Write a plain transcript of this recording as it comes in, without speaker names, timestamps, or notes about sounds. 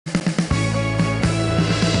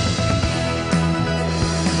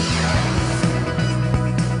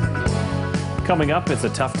Coming up, it's a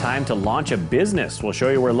tough time to launch a business. We'll show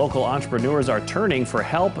you where local entrepreneurs are turning for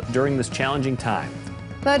help during this challenging time.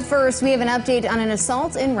 But first, we have an update on an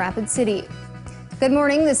assault in Rapid City. Good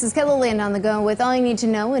morning, this is KOTG on the go with all you need to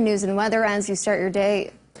know in news and weather as you start your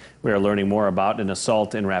day. We are learning more about an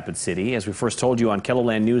assault in Rapid City. As we first told you on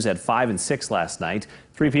KOTG News at 5 and 6 last night,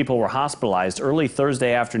 3 people were hospitalized early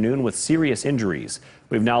Thursday afternoon with serious injuries.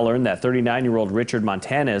 We've now learned that 39-year-old Richard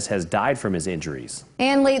Montanez has died from his injuries.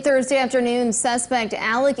 And late Thursday afternoon, suspect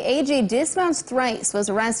Alec A.J. Dismounts Thrice was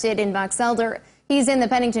arrested in Box Elder. He's in the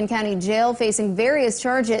Pennington County Jail facing various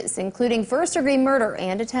charges, including first-degree murder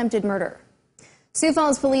and attempted murder. Sioux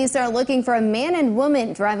Falls police are looking for a man and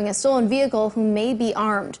woman driving a stolen vehicle who may be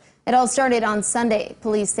armed. It all started on Sunday.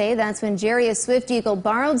 Police say that's when Jerry, a Swift Eagle,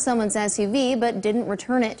 borrowed someone's SUV but didn't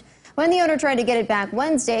return it. When the owner tried to get it back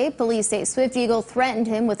Wednesday, police say Swift Eagle threatened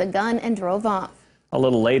him with a gun and drove off. A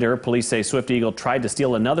little later, police say Swift Eagle tried to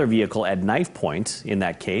steal another vehicle at knife point. In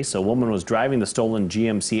that case, a woman was driving the stolen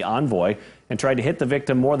GMC Envoy and tried to hit the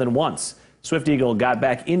victim more than once. Swift Eagle got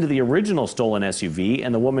back into the original stolen SUV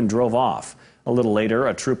and the woman drove off. A little later,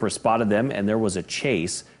 a trooper spotted them and there was a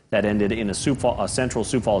chase that ended in a central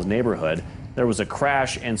Sioux Falls neighborhood. There was a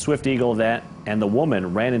crash and Swift Eagle and the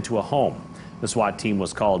woman ran into a home. The SWAT team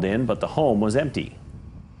was called in, but the home was empty.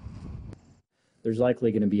 There's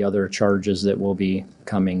likely going to be other charges that will be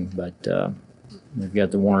coming, but we've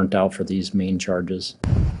got the warrant out for these main charges.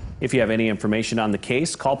 If you have any information on the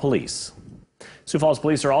case, call police. Sioux Falls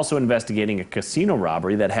police are also investigating a casino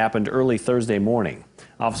robbery that happened early Thursday morning.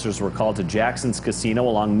 Officers were called to Jackson's Casino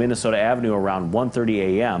along Minnesota Avenue around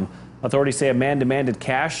 1:30 a.m. Authorities say a man demanded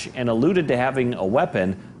cash and alluded to having a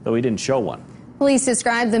weapon, though he didn't show one. Police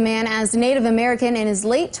described the man as Native American in his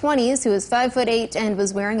late 20s who was 5'8" and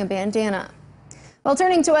was wearing a bandana. Well,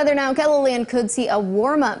 turning to weather now, KOTG could see a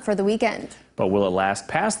warm-up for the weekend. But will it last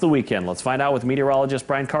past the weekend? Let's find out with meteorologist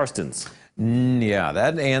Brian Karstens. Yeah,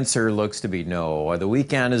 that answer looks to be no. The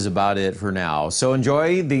weekend is about it for now. So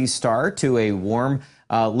enjoy the start to a warm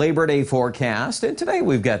Labor Day forecast. And today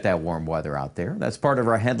we've got that warm weather out there. That's part of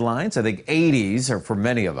our headlines. I think 80s are for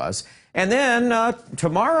many of us. And then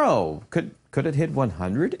tomorrow, could it hit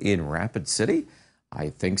 100 in Rapid City? I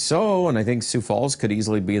think so. And I think Sioux Falls could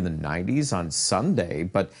easily be in the 90s on Sunday.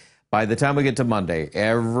 But by the time we get to Monday,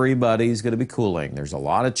 everybody's going to be cooling. There's a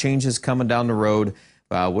lot of changes coming down the road,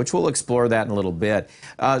 which we'll explore that in a little bit.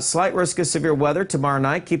 Slight risk of severe weather tomorrow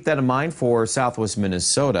night. Keep that in mind for southwest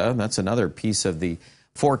Minnesota. That's another piece of the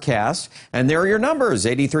forecast. And there are your numbers.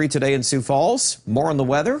 83 today in Sioux Falls. More on the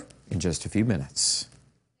weather in just a few minutes.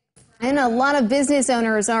 And a lot of business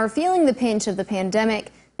owners are feeling the pinch of the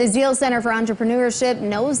pandemic. The Zeal Center for Entrepreneurship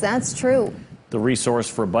knows that's true. The resource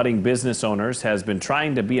for budding business owners has been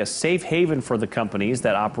trying to be a safe haven for the companies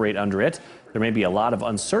that operate under it. There may be a lot of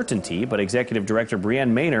uncertainty, but Executive Director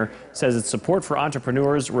Brienne Maynor says its support for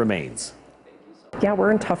entrepreneurs remains. Yeah, we're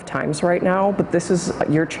in tough times right now, but this is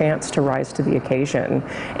your chance to rise to the occasion.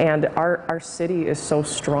 And our city is so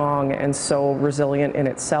strong and so resilient in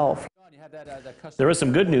itself. There is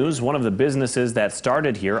some good news. One of the businesses that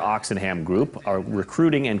started here, Oxenham Group, a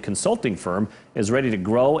recruiting and consulting firm, is ready to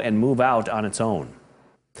grow and move out on its own.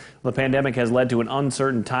 The pandemic has led to an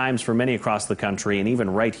uncertain times for many across the country and even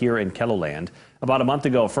right here in KELOLAND. About a month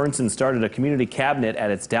ago, Fernson started a community cabinet at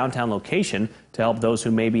its downtown location to help those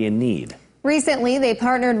who may be in need. Recently, they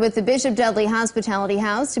partnered with the Bishop Dudley Hospitality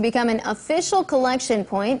House to become an official collection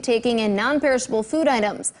point, taking in non-perishable food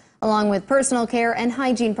items, along with personal care and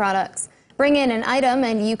hygiene products. Bring in an item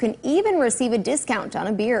and you can even receive a discount on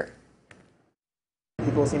a beer.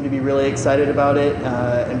 People seem to be really excited about it,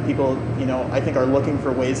 and people, I think are looking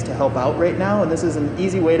for ways to help out right now, and this is an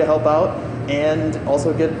easy way to help out and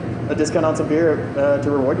also get a discount on some beer to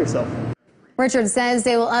reward yourself. Richard says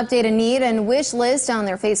they will update a need and wish list on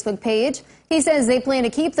their Facebook page. He says they plan to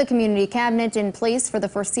keep the community cabinet in place for the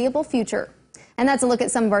foreseeable future. And that's a look at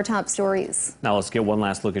some of our top stories. Now let's get one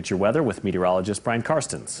last look at your weather with meteorologist Brian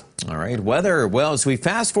Karstens. All right, weather. Well, as we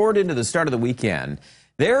fast forward into the start of the weekend,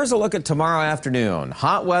 there's a look at tomorrow afternoon.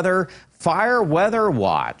 Hot weather, fire weather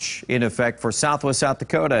watch in effect for southwest South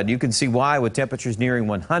Dakota. And you can see why with temperatures nearing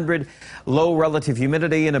 100, low relative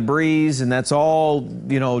humidity and a breeze. And that's all,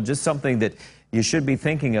 just something that you should be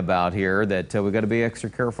thinking about here, that we've got to be extra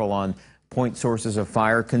careful on point sources of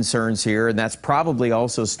fire concerns here, and that's probably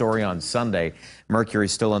also a story on Sunday. Mercury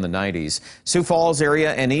still in the 90s. Sioux Falls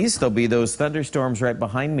area and east, there'll be those thunderstorms right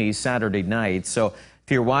behind me Saturday night. So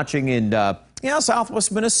if you're watching in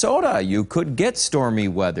southwest Minnesota, you could get stormy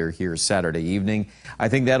weather here Saturday evening. I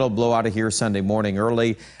think that'll blow out of here Sunday morning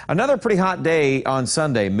early. Another pretty hot day on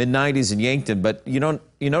Sunday, mid-90s in Yankton, but you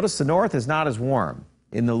notice the north is not as warm.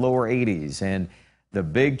 in the lower 80s. And the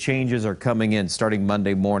big changes are coming in starting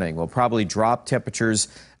Monday morning. We'll probably drop temperatures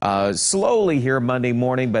slowly here Monday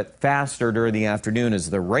morning, but faster during the afternoon as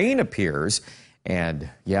the rain appears. And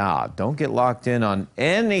yeah, don't get locked in on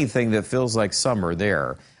anything that feels like summer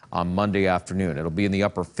there on Monday afternoon. It'll be in the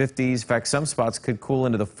upper 50s. In fact, some spots could cool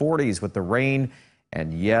into the 40s with the rain.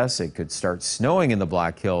 And yes, it could start snowing in the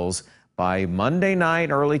Black Hills by Monday night,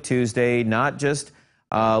 early Tuesday. Not just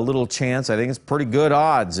a little chance. I think it's pretty good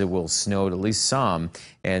odds it will snow at least some.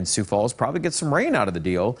 And Sioux Falls probably get some rain out of the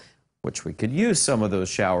deal, which we could use some of those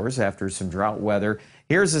showers after some drought weather.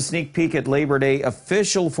 Here's a sneak peek at Labor Day.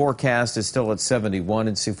 Official forecast is still at 71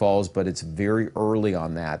 in Sioux Falls, but it's very early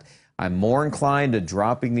on that. I'm more inclined to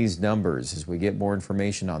dropping these numbers as we get more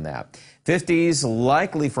information on that. 50s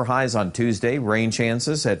likely for highs on Tuesday. Rain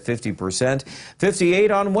chances at 50%.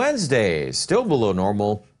 58 on Wednesday. Still below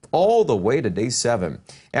normal all the way to day 7.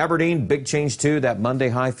 Aberdeen, big change too. That Monday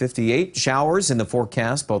high 58. Showers in the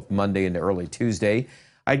forecast both Monday and early Tuesday.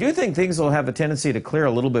 I do think things will have a tendency to clear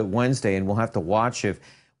a little bit Wednesday, and we'll have to watch if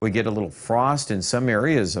we get a little frost in some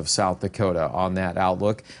areas of South Dakota on that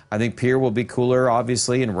outlook. I think Pierre will be cooler,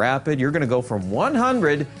 obviously, in Rapid. You're going to go from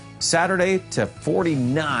 100 Saturday to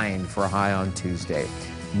 49 for a high on Tuesday.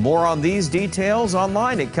 More on these details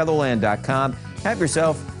online at KELOLAND.com. Have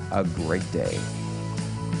yourself a great day.